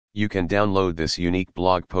You can download this unique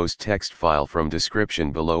blog post text file from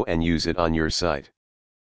description below and use it on your site.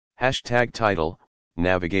 Hashtag title,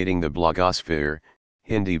 Navigating the Blogosphere,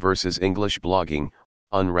 Hindi versus English Blogging,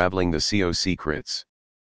 Unraveling the SEO Secrets.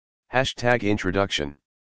 Hashtag introduction.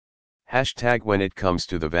 Hashtag when it comes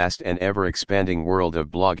to the vast and ever-expanding world of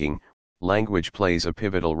blogging, language plays a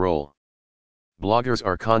pivotal role. Bloggers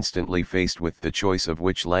are constantly faced with the choice of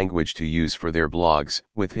which language to use for their blogs,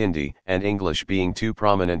 with Hindi and English being two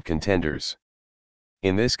prominent contenders.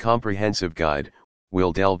 In this comprehensive guide,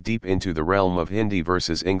 we'll delve deep into the realm of Hindi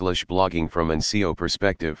versus English blogging from an SEO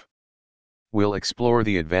perspective. We'll explore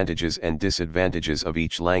the advantages and disadvantages of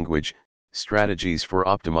each language, strategies for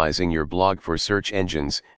optimizing your blog for search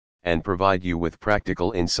engines, and provide you with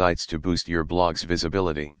practical insights to boost your blog's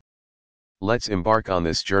visibility. Let's embark on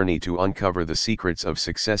this journey to uncover the secrets of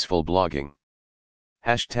successful blogging.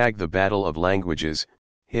 Hashtag the battle of languages,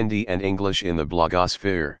 Hindi and English in the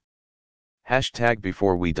blogosphere. Hashtag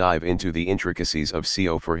before we dive into the intricacies of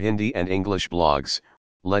SEO for Hindi and English blogs,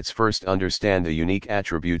 let's first understand the unique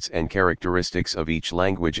attributes and characteristics of each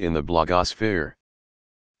language in the blogosphere.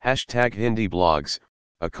 Hashtag Hindi blogs,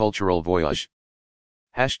 a cultural voyage.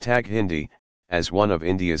 Hashtag Hindi, as one of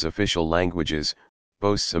India's official languages,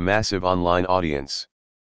 boasts a massive online audience.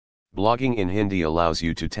 Blogging in Hindi allows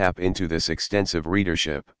you to tap into this extensive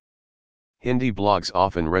readership. Hindi blogs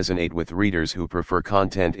often resonate with readers who prefer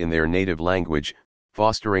content in their native language,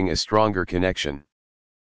 fostering a stronger connection.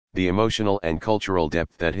 The emotional and cultural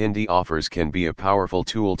depth that Hindi offers can be a powerful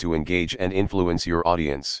tool to engage and influence your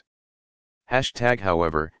audience. Hashtag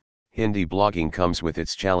however, Hindi blogging comes with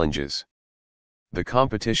its challenges. The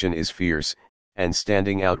competition is fierce, and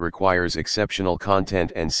standing out requires exceptional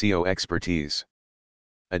content and SEO expertise.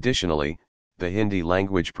 Additionally, the Hindi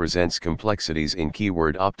language presents complexities in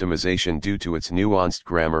keyword optimization due to its nuanced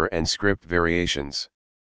grammar and script variations.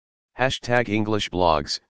 Hashtag English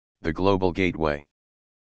blogs, the global gateway.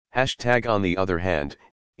 Hashtag on the other hand,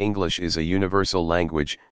 English is a universal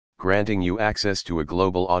language, granting you access to a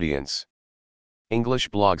global audience. English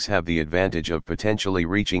blogs have the advantage of potentially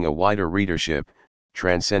reaching a wider readership,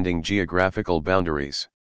 transcending geographical boundaries.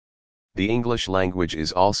 The English language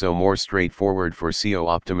is also more straightforward for SEO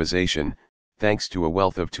optimization, thanks to a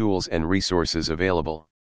wealth of tools and resources available.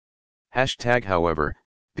 Hashtag however,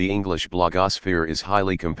 the English blogosphere is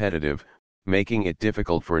highly competitive, making it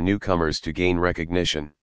difficult for newcomers to gain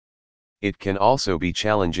recognition. It can also be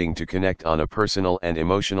challenging to connect on a personal and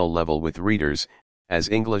emotional level with readers, as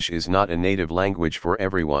English is not a native language for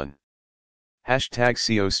everyone. Hashtag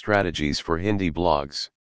SEO strategies for Hindi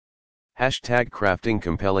blogs. Hashtag crafting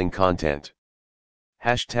compelling content.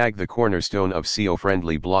 Hashtag the cornerstone of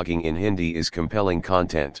SEO-friendly blogging in Hindi is compelling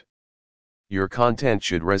content. Your content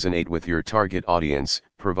should resonate with your target audience,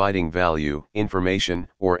 providing value, information,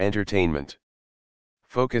 or entertainment.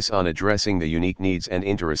 Focus on addressing the unique needs and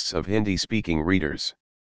interests of Hindi-speaking readers.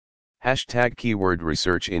 Hashtag keyword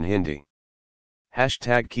research in Hindi.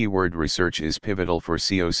 Hashtag keyword research is pivotal for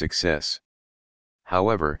SEO success.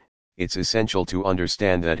 However, it's essential to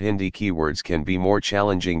understand that Hindi keywords can be more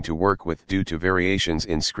challenging to work with due to variations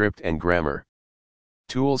in script and grammar.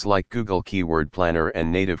 Tools like Google Keyword Planner and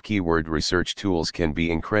native keyword research tools can be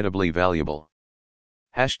incredibly valuable.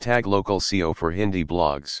 Hashtag local SEO for Hindi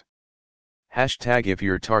blogs. Hashtag if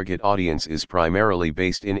your target audience is primarily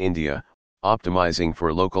based in India, optimizing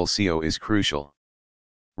for local SEO is crucial.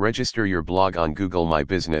 Register your blog on Google My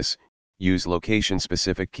Business, use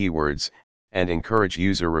location-specific keywords, and encourage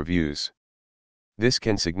user reviews. This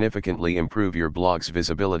can significantly improve your blog's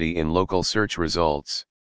visibility in local search results.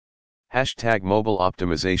 Hashtag mobile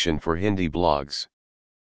optimization for Hindi blogs.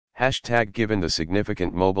 Hashtag given the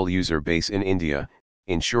significant mobile user base in India,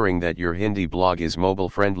 ensuring that your Hindi blog is mobile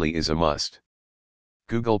friendly is a must.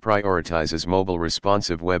 Google prioritizes mobile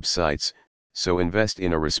responsive websites, so invest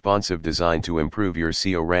in a responsive design to improve your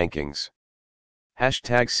SEO rankings.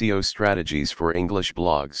 Hashtag SEO strategies for English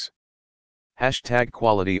blogs. Hashtag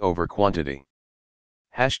quality over quantity.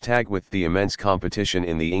 Hashtag with the immense competition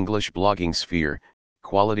in the English blogging sphere,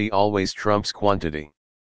 quality always trumps quantity.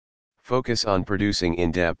 Focus on producing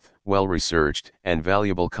in-depth, well-researched, and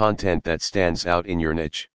valuable content that stands out in your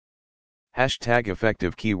niche. Hashtag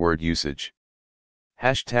effective keyword usage.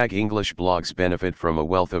 Hashtag English blogs benefit from a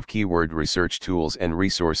wealth of keyword research tools and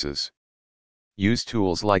resources. Use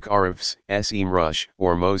tools like Ahrefs, SEMrush,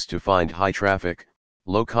 or Moz to find high traffic,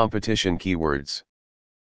 low competition keywords.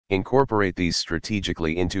 Incorporate these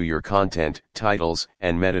strategically into your content, titles,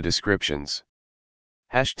 and meta descriptions.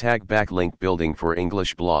 Hashtag backlink building for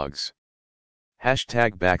English blogs.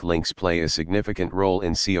 Hashtag backlinks play a significant role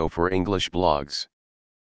in SEO for English blogs.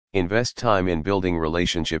 Invest time in building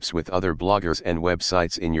relationships with other bloggers and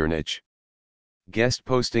websites in your niche. Guest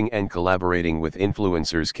posting and collaborating with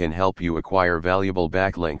influencers can help you acquire valuable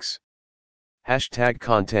backlinks. Hashtag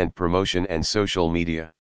content promotion and social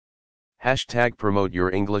media. Hashtag promote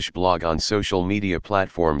your English blog on social media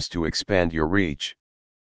platforms to expand your reach.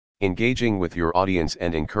 Engaging with your audience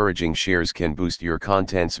and encouraging shares can boost your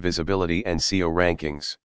content's visibility and SEO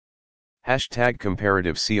rankings. Hashtag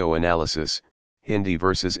comparative SEO analysis, Hindi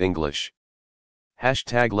versus English.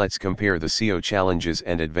 Hashtag let's compare the SEO challenges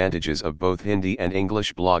and advantages of both Hindi and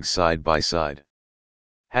English blogs side by side.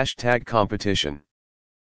 Hashtag competition.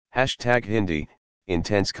 Hashtag Hindi,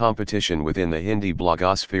 intense competition within the Hindi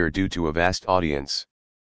blogosphere due to a vast audience.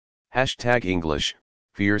 Hashtag English,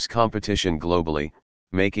 fierce competition globally,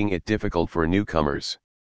 making it difficult for newcomers.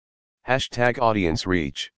 Hashtag audience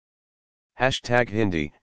reach. Hashtag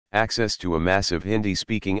Hindi, access to a massive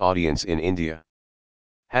Hindi-speaking audience in India.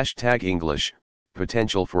 Hashtag English,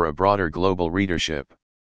 potential for a broader global readership.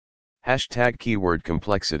 Hashtag keyword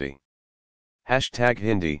complexity. Hashtag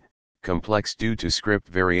Hindi, complex due to script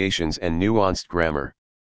variations and nuanced grammar.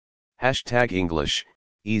 Hashtag English,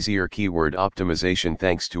 easier keyword optimization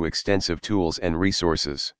thanks to extensive tools and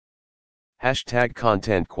resources. Hashtag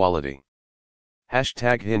content quality.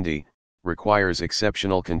 Hashtag Hindi, requires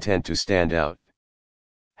exceptional content to stand out.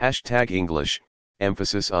 Hashtag English,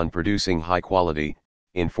 emphasis on producing high quality,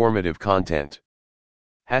 informative content.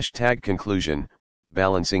 Hashtag conclusion,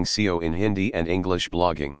 balancing SEO in Hindi and English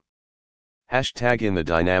blogging. Hashtag in the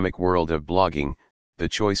dynamic world of blogging, the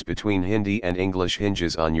choice between Hindi and English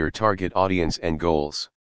hinges on your target audience and goals.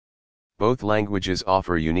 Both languages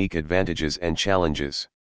offer unique advantages and challenges.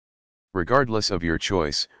 Regardless of your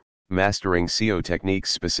choice, mastering SEO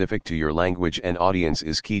techniques specific to your language and audience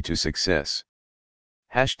is key to success.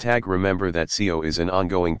 Hashtag remember that SEO is an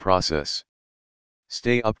ongoing process.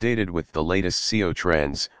 Stay updated with the latest SEO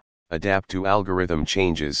trends, adapt to algorithm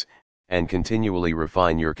changes, and continually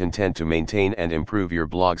refine your content to maintain and improve your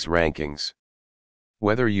blog's rankings.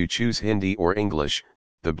 Whether you choose Hindi or English,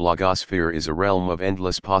 the blogosphere is a realm of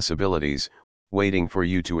endless possibilities, waiting for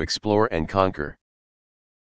you to explore and conquer.